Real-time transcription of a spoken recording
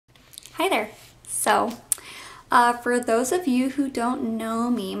Hi there. So, for those of you who don't know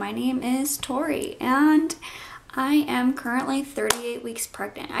me, my name is Tori and I am currently 38 weeks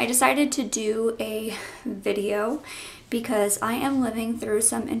pregnant. I decided to do a video because I am living through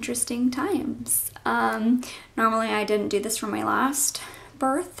some interesting times. Normally I didn't do this for my last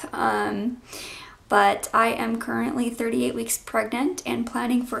birth, but I am currently 38 weeks pregnant and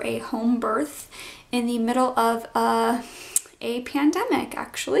planning for a home birth in the middle of a pandemic,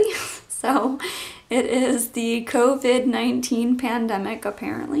 actually. So it is the COVID-19 pandemic,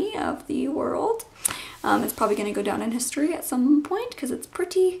 apparently, of the world. It's probably going to go down in history at some point because it's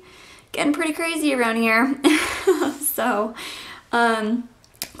getting pretty crazy around here. So,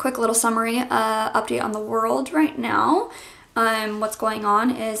 quick little summary, update on the world right now. What's going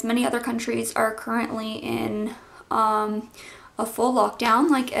on is many other countries are currently in a full lockdown,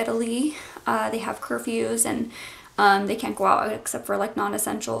 like Italy. They have curfews and they can't go out except for like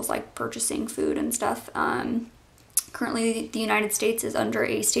non-essentials like purchasing food and stuff. Currently, the United States is under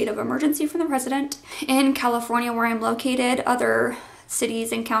a state of emergency from the president. In California, where I'm located, other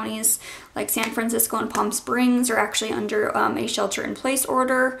cities and counties like San Francisco and Palm Springs are actually under a shelter-in-place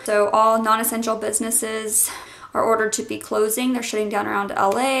order. So all non-essential businesses are ordered to be closing. They're shutting down around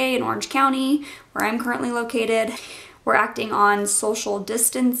LA and Orange County, where I'm currently located. We're acting on social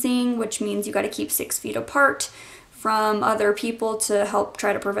distancing, which means you got to keep 6 feet apart from other people to help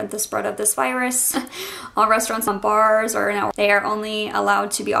try to prevent the spread of this virus. All restaurants and bars are now, they are only allowed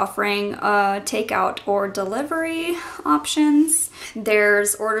to be offering takeout or delivery options.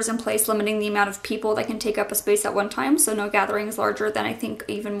 There's orders in place limiting the amount of people that can take up a space at one time, so no gatherings larger than, I think,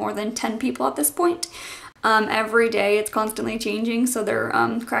 even more than 10 people at this point. Every day it's constantly changing, so they're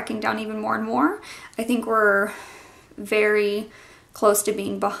cracking down even more and more. I think we're very close to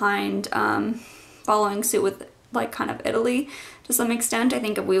being behind, following suit with like kind of Italy to some extent. I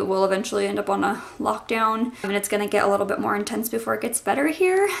think we will eventually end up on a lockdown and it's going to get a little bit more intense before it gets better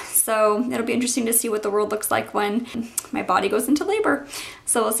here. So it'll be interesting to see what the world looks like when my body goes into labor.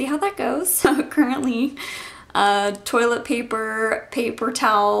 So we'll see how that goes. So currently, toilet paper, paper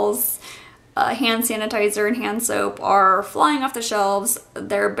towels, hand sanitizer and hand soap are flying off the shelves.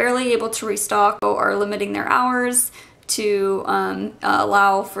 They're barely able to restock or are limiting their hours to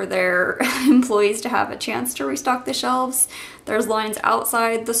allow for their employees to have a chance to restock the shelves. There's lines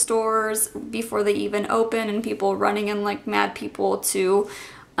outside the stores before they even open and people running in like mad people to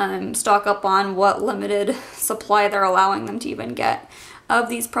stock up on what limited supply they're allowing them to even get of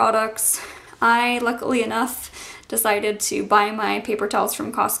these products. I, luckily enough, decided to buy my paper towels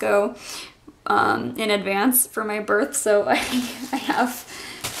from Costco in advance for my birth, so I have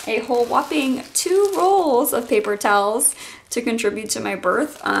a whole whopping 2 rolls of paper towels to contribute to my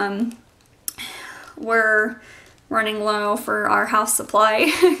birth. We're running low for our house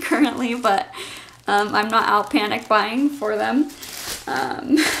supply currently, but I'm not out panic buying for them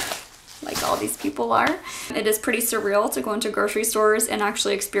like all these people are. It is pretty surreal to go into grocery stores and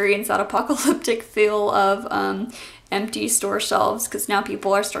actually experience that apocalyptic feel of empty store shelves, because now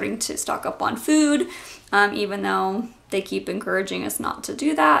people are starting to stock up on food, even though they keep encouraging us not to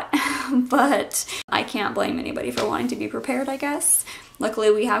do that. But I can't blame anybody for wanting to be prepared, I guess. Luckily,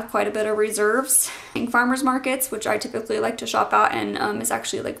 we have quite a bit of reserves. In farmers markets, which I typically like to shop at and is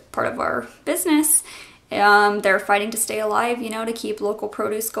actually like part of our business, they're fighting to stay alive, you know, to keep local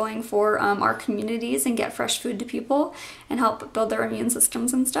produce going for our communities and get fresh food to people and help build their immune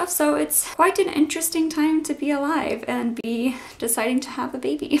systems and stuff. So it's quite an interesting time to be alive and be deciding to have a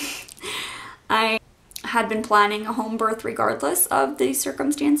baby. I had been planning a home birth regardless of the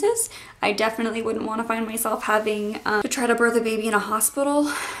circumstances. I definitely wouldn't want to find myself having to try to birth a baby in a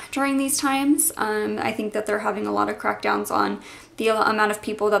hospital during these times. I think that they're having a lot of crackdowns on the amount of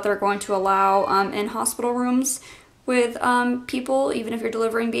people that they're going to allow in hospital rooms with people, even if you're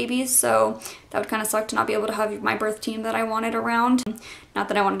delivering babies. So that would kind of suck to not be able to have my birth team that I wanted around. Not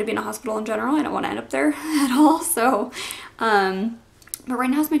that I wanted to be in a hospital in general. I don't want to end up there at all. So but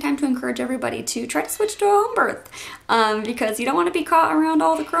right now is my time to encourage everybody to try to switch to a home birth, because you don't want to be caught around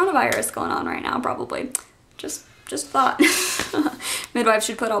all the coronavirus going on right now, probably. Just thought. Midwives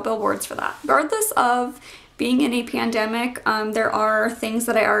should put out billboards for that. Regardless of being in a pandemic, there are things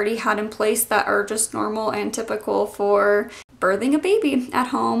that I already had in place that are just normal and typical for birthing a baby at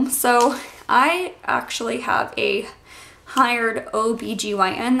home. So I actually have a hired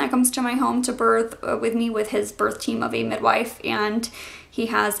OBGYN that comes to my home to birth with me, with his birth team of a midwife, and he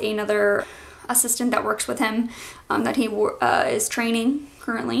has another assistant that works with him that he is training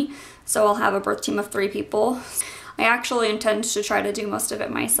currently. So I'll have a birth team of 3 people. I actually intend to try to do most of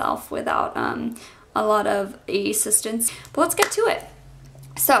it myself without a lot of assistance. But let's get to it.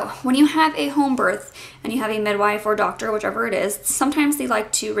 So when you have a home birth and you have a midwife or doctor, whichever it is, sometimes they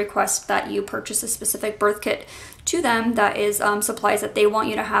like to request that you purchase a specific birth kit to them that is supplies that they want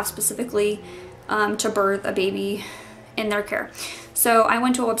you to have specifically to birth a baby in their care. So I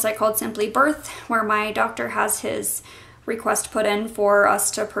went to a website called Simply Birth where my doctor has his request put in for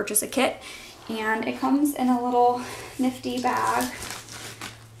us to purchase a kit, and it comes in a little nifty bag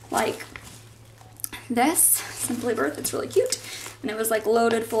like this. Simply Birth, it's really cute. And it was like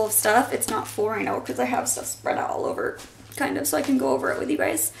loaded full of stuff. It's not full right now because I have stuff spread out all over, kind of, so I can go over it with you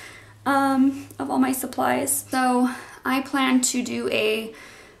guys, of all my supplies. So I plan to do a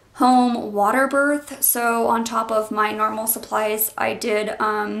home water birth. So on top of my normal supplies, I did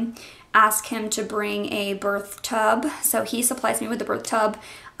ask him to bring a birth tub. So he supplies me with the birth tub.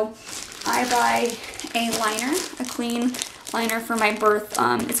 I buy a liner, a clean liner for my birth.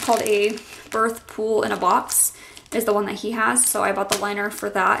 It's called a birth pool in a box is the one that he has. So I bought the liner for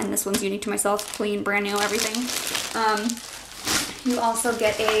that, and this one's unique to myself, clean, brand new, everything. You also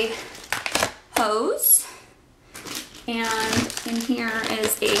get a hose, and in here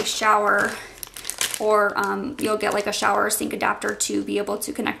is a shower, or you'll get like a shower sink adapter to be able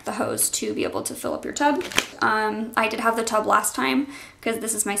to connect the hose to be able to fill up your tub. I did have the tub last time because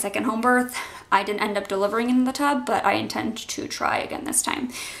this is my second home birth. I didn't end up delivering in the tub, but I intend to try again this time.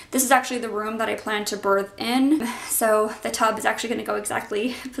 This is actually the room that I plan to birth in. So the tub is actually gonna go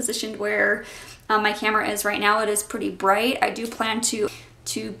exactly positioned where my camera is right now. It is pretty bright. I do plan to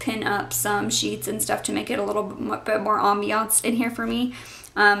pin up some sheets and stuff to make it a little bit more ambiance in here for me.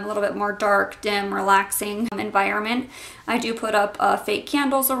 A little bit more dark, dim, relaxing environment. I do put up fake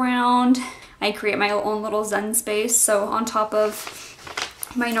candles around. I create my own little zen space. So on top of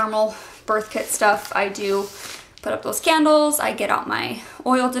my normal birth kit stuff, I do put up those candles. I get out my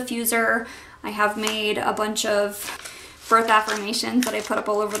oil diffuser. I have made a bunch of birth affirmations that I put up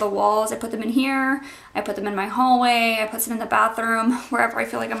all over the walls. I put them in here. I put them in my hallway. I put some in the bathroom, wherever I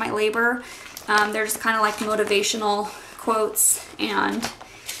feel like I might labor. They're just kind of like motivational quotes and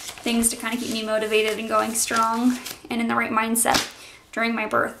things to kind of keep me motivated and going strong and in the right mindset during my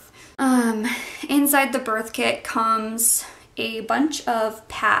birth. Inside the birth kit comes a bunch of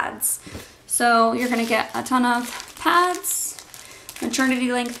pads. So you're gonna get a ton of pads,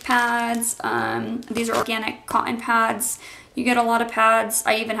 maternity length pads. These are organic cotton pads. You get a lot of pads.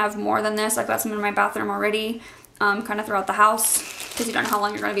 I even have more than this. I've got some in my bathroom already, kind of throughout the house, because you don't know how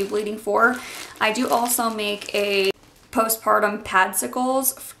long you're gonna be bleeding for. I do also make a postpartum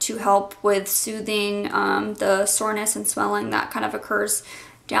padsicles to help with soothing the soreness and swelling that kind of occurs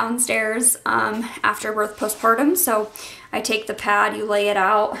downstairs after birth postpartum. So I take the pad, you lay it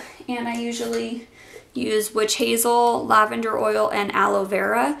out, and I usually use witch hazel, lavender oil, and aloe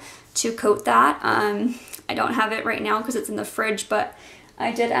vera to coat that. I don't have it right now because it's in the fridge, but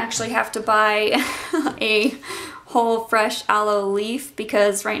I did actually have to buy a whole fresh aloe leaf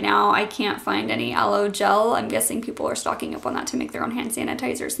because right now I can't find any aloe gel. I'm guessing people are stocking up on that to make their own hand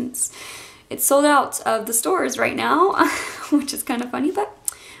sanitizer since it's sold out of the stores right now, which is kind of funny, but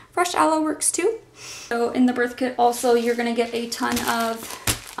fresh aloe works too. So in the birth kit also, you're gonna get a ton of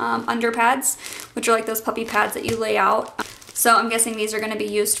under pads, which are like those puppy pads that you lay out. So I'm guessing these are gonna be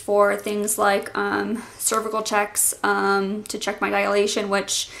used for things like cervical checks, to check my dilation,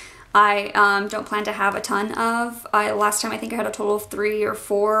 which I don't plan to have a ton of. Last time I think I had a total of 3 or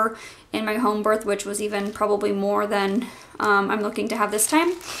 4 in my home birth, which was even probably more than I'm looking to have this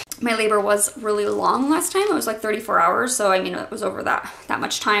time. My labor was really long last time. It was like 34 hours, so I mean it was over that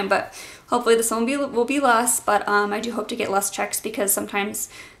much time, but hopefully this one will be less, but I do hope to get less checks because sometimes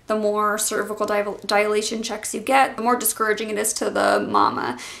the more cervical dilation checks you get, the more discouraging it is to the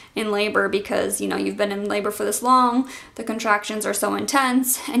mama in labor because, you know, you've been in labor for this long, the contractions are so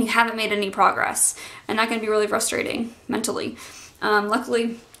intense, and you haven't made any progress. And that can be really frustrating mentally.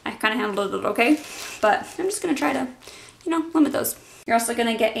 Luckily, I kind of handled it okay, but I'm just going to try to, you know, limit those. You're also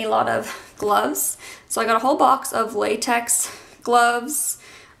going to get a lot of gloves. So I got a whole box of latex gloves.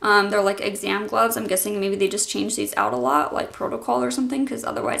 They're like exam gloves. I'm guessing maybe they just changed these out a lot, like protocol or something, because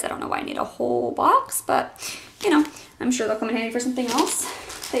otherwise I don't know why I need a whole box, but you know, I'm sure they'll come in handy for something else.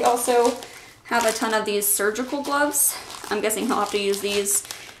 They also have a ton of these surgical gloves. I'm guessing he'll have to use these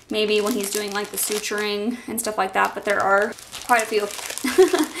maybe when he's doing like the suturing and stuff like that, but there are quite a few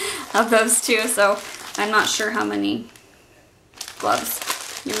of those too, so I'm not sure how many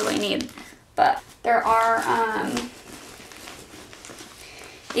gloves you really need, but there are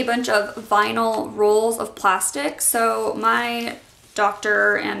a bunch of vinyl rolls of plastic. So my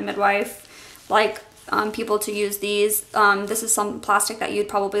doctor and midwife like people to use these. This is some plastic that you'd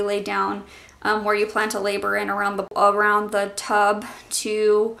probably lay down where you plan to labor in around the tub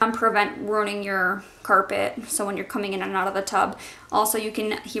to prevent ruining your carpet. So when you're coming in and out of the tub. Also,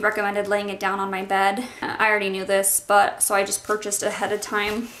 he recommended laying it down on my bed. I already knew this, so I just purchased ahead of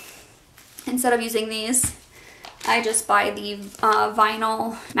time. Instead of using these, I just buy the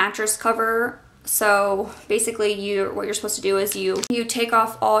vinyl mattress cover. So basically what you're supposed to do is you take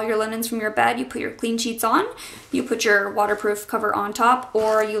off all your linens from your bed, you put your clean sheets on, you put your waterproof cover on top,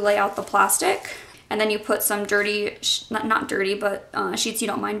 or you lay out the plastic, and then you put some dirty, not dirty, but sheets you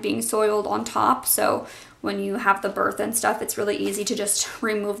don't mind being soiled on top. So when you have the birth and stuff, it's really easy to just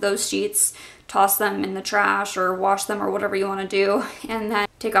remove those sheets, toss them in the trash or wash them or whatever you want to do, and then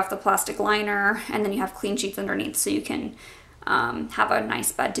take off the plastic liner, and then you have clean sheets underneath so you can have a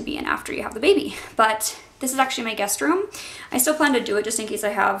nice bed to be in after you have the baby. But this is actually my guest room. I still plan to do it just in case I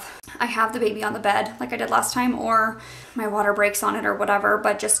have the baby on the bed like I did last time, or my water breaks on it or whatever,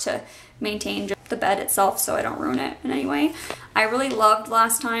 but just to maintain the bed itself so I don't ruin it in any way. I really loved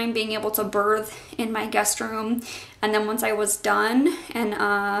last time being able to birth in my guest room, and then once I was done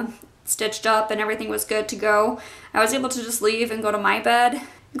and stitched up and everything was good to go, I was able to just leave and go to my bed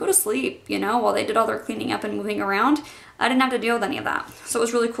and go to sleep, you know, while they did all their cleaning up and moving around. I didn't have to deal with any of that. So it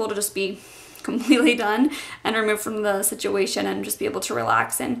was really cool to just be completely done and removed from the situation and just be able to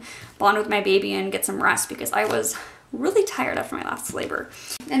relax and bond with my baby and get some rest, because I was really tired after my last labor.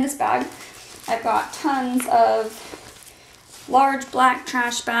 In this bag, I've got tons of large black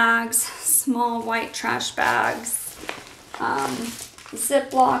trash bags, small white trash bags,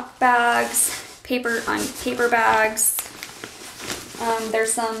 Ziploc bags, paper bags.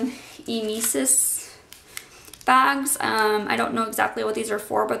 There's some emesis bags. I don't know exactly what these are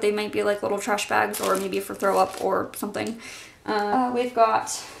for, but they might be like little trash bags, or maybe for throw up or something. We've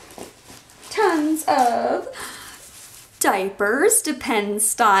got tons of diapers, Depends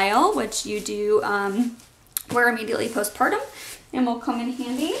style, which you do wear immediately postpartum and will come in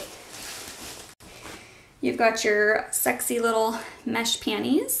handy. You've got your sexy little mesh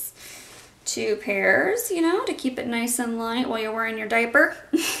panties, 2 pairs, you know, to keep it nice and light while you're wearing your diaper.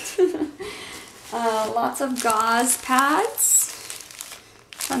 Lots of gauze pads,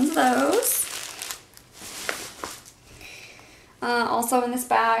 tons of those. Also in this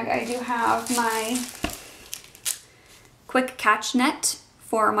bag, I do have my quick catch net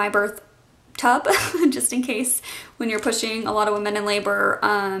for my birth tub, just in case when you're pushing. A lot of women in labor,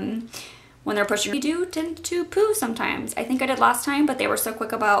 when they're pushing, you do tend to poo sometimes. I think I did last time, but they were so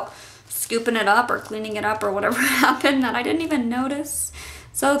quick about scooping it up or cleaning it up or whatever happened that I didn't even notice.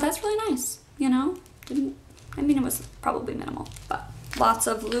 So that's really nice, you know? I mean, it was probably minimal, but lots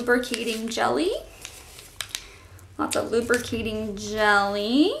of lubricating jelly. Lots of lubricating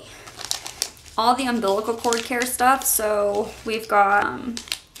jelly. All the umbilical cord care stuff. So we've got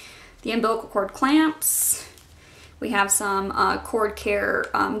the umbilical cord clamps. We have some cord care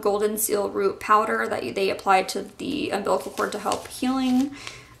golden seal root powder that they applied to the umbilical cord to help healing.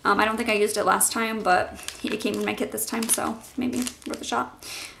 I don't think I used it last time, but it came in my kit this time, so maybe worth a shot.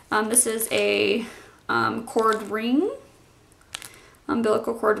 This is a cord ring,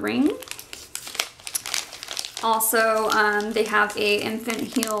 umbilical cord ring. Also, they have a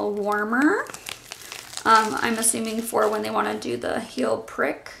infant heel warmer. I'm assuming for when they want to do the heel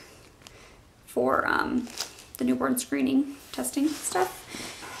prick for the newborn screening testing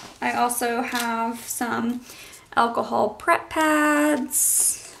stuff. I also have some alcohol prep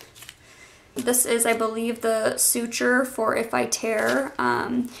pads. This is, I believe, the suture for if I tear.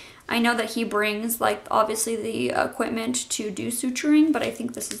 I know that he brings, like, obviously the equipment to do suturing, but I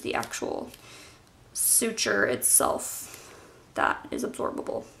think this is the actual suture itself that is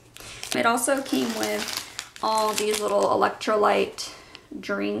absorbable. It also came with all these little electrolyte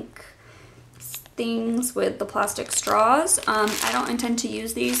drink things with the plastic straws. I don't intend to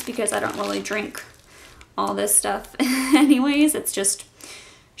use these because I don't really drink all this stuff anyways. It's just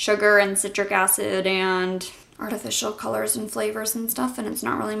sugar and citric acid and artificial colors and flavors and stuff, and it's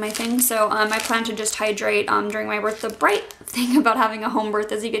not really my thing. So I plan to just hydrate during my birth. The bright thing about having a home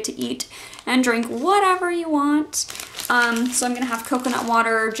birth is you get to eat and drink whatever you want. So I'm gonna have coconut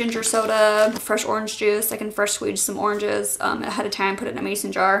water, ginger soda, fresh orange juice. I can fresh squeeze some oranges ahead of time, put it in a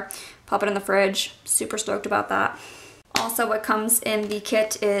mason jar, pop it in the fridge. Super stoked about that. Also, what comes in the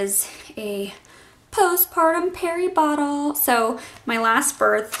kit is a postpartum peri bottle. So my last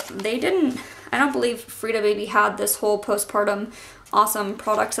birth, I don't believe Frida Baby had this whole postpartum awesome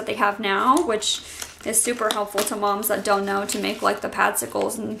products that they have now, which is super helpful to moms that don't know to make like the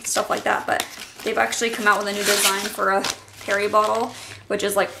padsicles and stuff like that. But they've actually come out with a new design for a peri bottle, which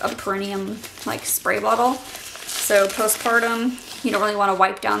is like a perineum like spray bottle. So postpartum, you don't really want to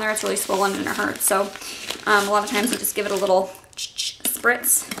wipe down there. It's really swollen and it hurts. So a lot of times you just give it a little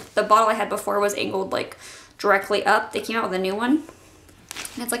spritz. The bottle I had before was angled like directly up. They came out with a new one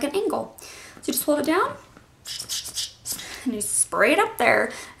and it's like an angle. So you just hold it down and you spray it up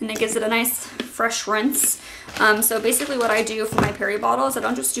there and it gives it a nice fresh rinse. So basically what I do for my peri bottle is I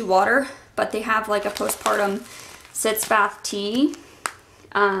don't just do water, but they have like a postpartum sitz bath tea.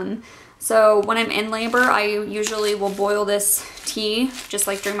 So when I'm in labor, I usually will boil this tea just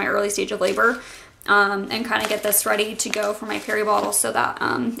like during my early stage of labor, and kind of get this ready to go for my peri bottle so that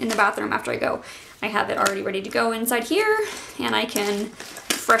in the bathroom after I go, I have it already ready to go inside here and I can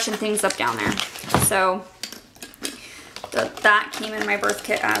freshen things up down there. So that came in my birth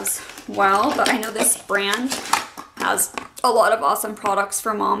kit as well, but I know this brand has a lot of awesome products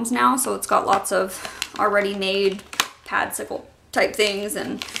for moms now. So it's got lots of already made padsicle type things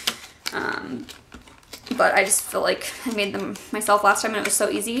and but I just feel like I made them myself last time and it was so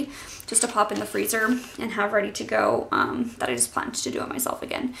easy just to pop in the freezer and have ready to go that I just planned to do it myself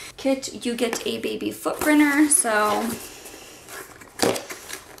again. Kit, you get a baby foot printer. So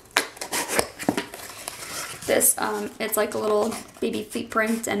this, it's like a little baby feet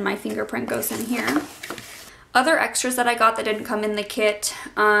print and my fingerprint goes in here. Other extras that I got that didn't come in the kit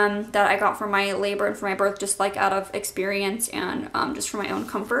that I got for my labor and for my birth, just like out of experience and just for my own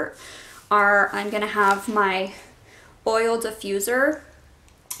comfort, are I'm going to have my oil diffuser.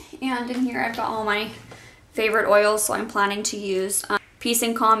 And in here I've got all my favorite oils. So I'm planning to use Peace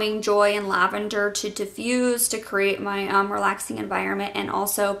and Calming, Joy, and Lavender to diffuse to create my relaxing environment, and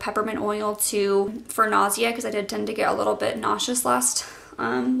also peppermint oil for nausea because I did tend to get a little bit nauseous last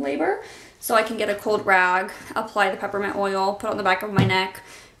labor. So I can get a cold rag, apply the peppermint oil, put it on the back of my neck,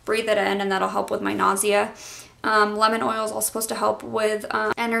 breathe it in, and that'll help with my nausea. Lemon oil is also supposed to help with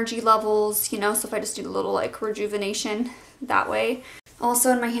energy levels, you know, so if I just do a little like rejuvenation that way.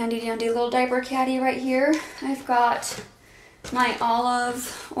 Also in my handy dandy little diaper caddy right here, I've got my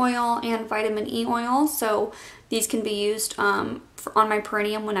olive oil and vitamin E oil. So these can be used on my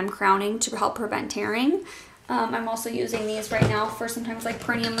perineum when I'm crowning to help prevent tearing. I'm also using these right now for sometimes like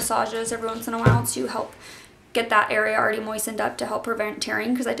perineum massages every once in a while to help get that area already moistened up to help prevent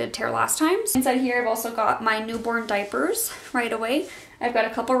tearing because I did tear last time. Inside here I've also got my newborn diapers right away. I've got a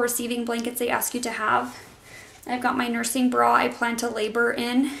couple receiving blankets they ask you to have. I've got my nursing bra I plan to labor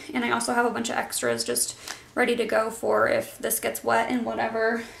in, and I also have a bunch of extras just ready to go for if this gets wet and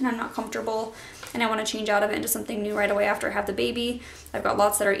whatever and I'm not comfortable and I want to change out of it into something new right away after I have the baby. I've got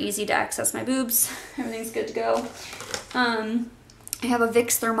lots that are easy to access my boobs. Everything's good to go. I have a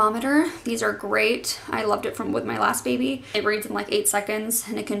Vicks thermometer. These are great. I loved it with my last baby. It reads in like 8 seconds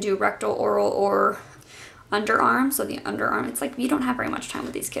and it can do rectal, oral, or underarm. So the underarm, it's like you don't have very much time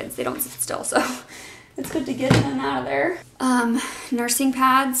with these kids. They don't sit still, so it's good to get in and out of there. Nursing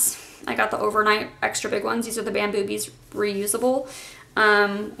pads. I got the overnight extra big ones. These are the Bamboobies reusable.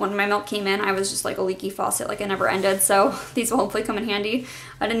 When my milk came in, I was just like a leaky faucet, like it never ended. So these will hopefully come in handy.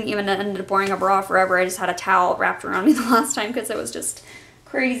 I didn't even end up wearing a bra forever. I just had a towel wrapped around me the last time because it was just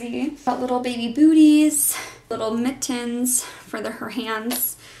crazy. Got little baby booties, little mittens for her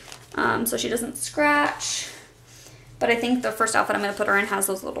hands, so she doesn't scratch. But I think the first outfit I'm going to put her in has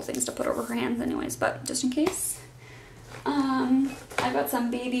those little things to put over her hands anyways, but just in case. I've got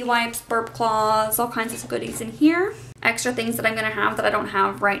some baby wipes, burp cloths, all kinds of goodies in here. Extra things that I'm going to have that I don't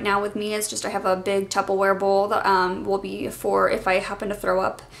have right now with me is just I have a big Tupperware bowl that will be for if I happen to throw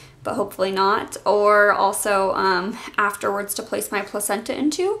up, but hopefully not. Or also afterwards to place my placenta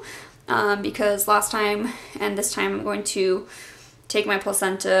into, because last time and this time I'm going to take my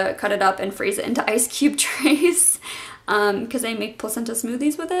placenta, cut it up, and freeze it into ice cube trays because I make placenta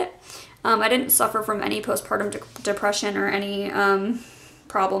smoothies with it. I didn't suffer from any postpartum depression or any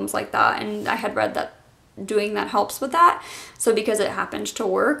problems like that, and I had read that doing that helps with that. So because it happened to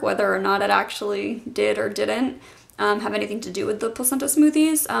work, whether or not it actually did or didn't have anything to do with the placenta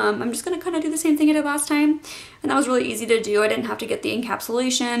smoothies, I'm just going to kind of do the same thing I did last time, and that was really easy to do. I didn't have to get the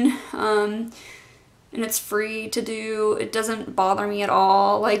encapsulation, and it's free to do. It doesn't bother me at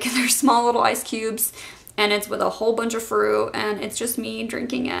all. Like, they're small little ice cubes, and it's with a whole bunch of fruit, and it's just me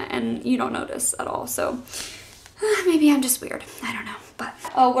drinking it, and you don't notice at all. So maybe I'm just weird. I don't know. But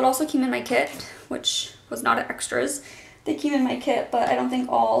what also came in my kit, which was not extras, they came in my kit, but I don't think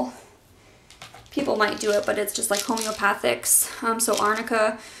all people might do it, but it's just like homeopathics. So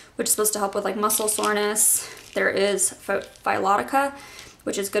arnica, which is supposed to help with like muscle soreness. There is Philotica,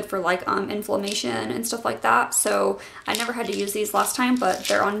 which is good for like inflammation and stuff like that. So I never had to use these last time, but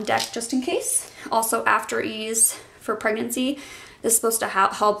they're on deck just in case. Also After Ease for pregnancy. This is supposed to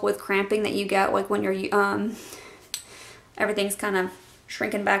help with cramping that you get like when you're everything's kind of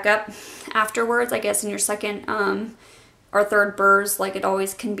shrinking back up afterwards. I guess in your second or third births, like it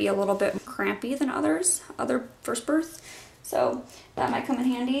always can be a little bit crampy than other first births. So that might come in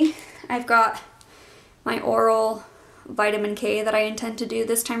handy. I've got my oral vitamin K that I intend to do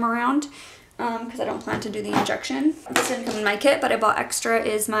this time around because I don't plan to do the injection. This didn't come in my kit, but I bought extra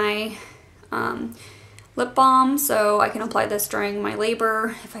is my lip balm, so I can apply this during my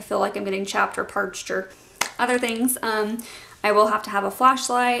labor if I feel like I'm getting chapped or parched or other things. I will have to have a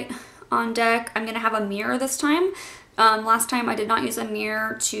flashlight on deck. I'm gonna have a mirror this time. Last time I did not use a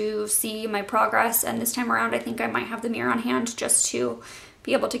mirror to see my progress, and this time around I think I might have the mirror on hand just to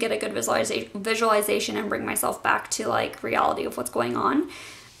be able to get a good visualization and bring myself back to like reality of what's going on.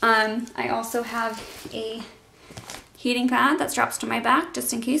 I also have a heating pad that straps to my back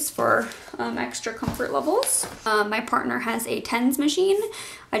just in case for extra comfort levels. My partner has a TENS machine.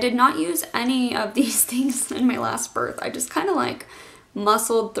 I did not use any of these things in my last birth. I just kind of like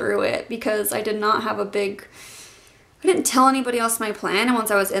muscled through it because I did not have I didn't tell anybody else my plan, and once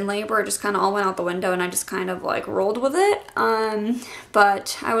I was in labor it just kind of all went out the window and I just kind of like rolled with it.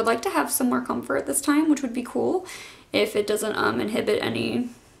 But I would like to have some more comfort this time, which would be cool if it doesn't inhibit any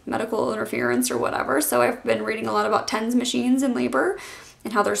medical interference or whatever. So I've been reading a lot about TENS machines in labor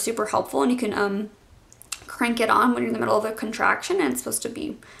and how they're super helpful, and you can crank it on when you're in the middle of a contraction and it's supposed to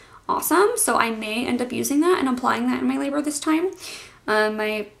be awesome. So I may end up using that and applying that in my labor this time.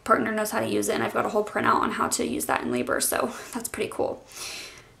 My partner knows how to use it, and I've got a whole printout on how to use that in labor, so that's pretty cool.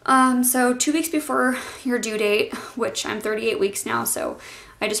 So 2 weeks before your due date, which I'm 38 weeks now, so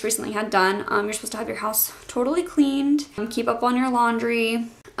I just recently had done, you're supposed to have your house totally cleaned, keep up on your laundry,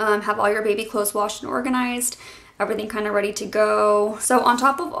 have all your baby clothes washed and organized, everything kind of ready to go. So on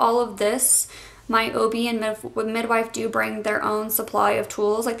top of all of this, my OB and midwife do bring their own supply of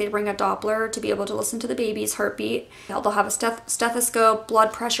tools. Like they bring a Doppler to be able to listen to the baby's heartbeat. They'll have a stethoscope,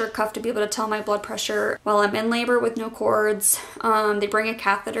 blood pressure cuff to be able to tell my blood pressure while I'm in labor with no cords. They bring a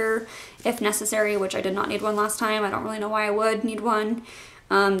catheter if necessary, which I did not need one last time. I don't really know why I would need one.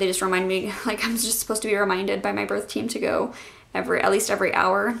 They just remind me, like I'm just supposed to be reminded by my birth team to go at least every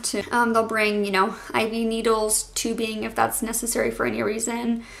hour. They'll bring, you know, IV needles, tubing if that's necessary for any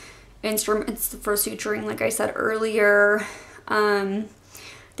reason. Instruments for suturing, like I said earlier.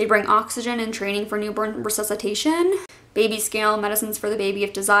 They bring oxygen and training for newborn resuscitation, baby scale, medicines for the baby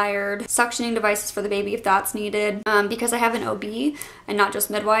if desired, suctioning devices for the baby if that's needed. Because I have an OB and not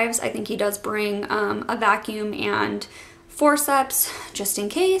just midwives, I think he does bring a vacuum and forceps just in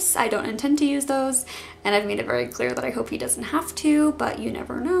case. I don't intend to use those, and I've made it very clear that I hope he doesn't have to, but you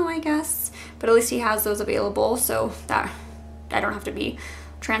never know, I guess. But at least he has those available so that I don't have to be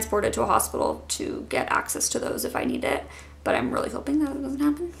transported to a hospital to get access to those if I need it, but I'm really hoping that it doesn't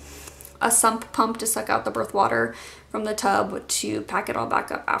happen. A sump pump to suck out the birth water from the tub to pack it all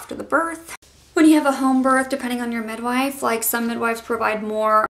back up after the birth. When you have a home birth, depending on your midwife, like some midwives provide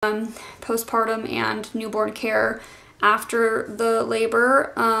more postpartum and newborn care after the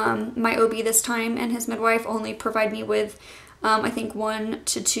labor. My OB this time and his midwife only provide me with I think 1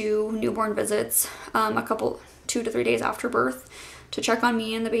 to 2 newborn visits, 2 to 3 days after birth, to check on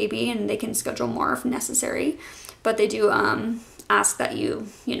me and the baby, and they can schedule more if necessary. But they do ask that you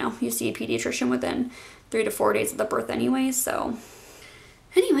see a pediatrician within 3 to 4 days of the birth anyway. So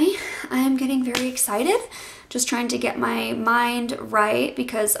anyway, I'm getting very excited, just trying to get my mind right,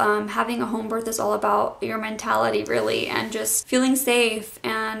 because having a home birth is all about your mentality really, and just feeling safe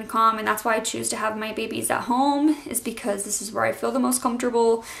and calm. And that's why I choose to have my babies at home, is because this is where I feel the most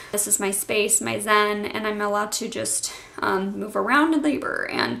comfortable. This is my space, my zen, and I'm allowed to just move around in labor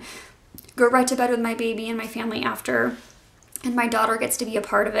and go right to bed with my baby and my family after. And my daughter gets to be a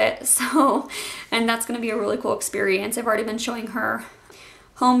part of it. So, and that's going to be a really cool experience. I've already been showing her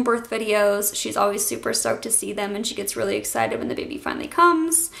home birth videos. She's always super stoked to see them, and she gets really excited when the baby finally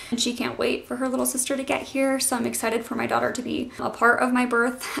comes, and she can't wait for her little sister to get here. So I'm excited for my daughter to be a part of my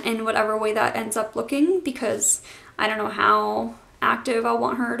birth in whatever way that ends up looking, because I don't know how active I'll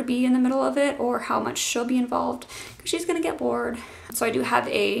want her to be in the middle of it or how much she'll be involved, because she's gonna get bored. So I do have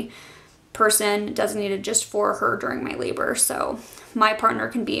a person designated just for her during my labor, so my partner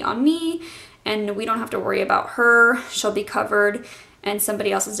can be on me and we don't have to worry about her. She'll be covered, and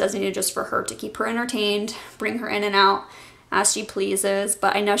somebody else is designated just for her to keep her entertained, bring her in and out as she pleases.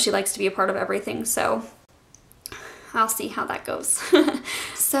 But I know she likes to be a part of everything, so I'll see how that goes.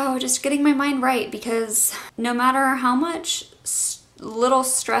 So just getting my mind right, because no matter how much little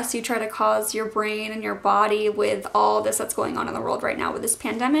stress you try to cause your brain and your body with all this that's going on in the world right now with this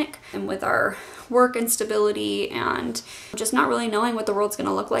pandemic and with our work instability and just not really knowing what the world's going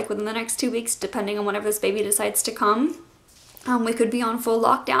to look like within the next 2 weeks, depending on whenever this baby decides to come, we could be on full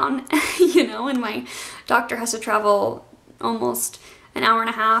lockdown, you know, and my doctor has to travel almost an hour and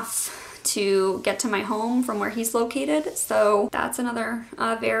a half to get to my home from where he's located. So that's another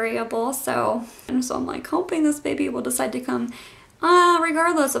variable. So I'm like hoping this baby will decide to come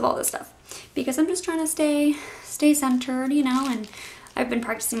regardless of all this stuff, because I'm just trying to stay centered, you know, and I've been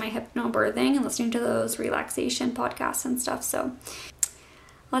practicing my hypnobirthing and listening to those relaxation podcasts and stuff. So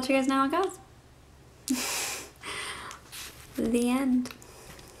I'll let you guys know how it goes. The end.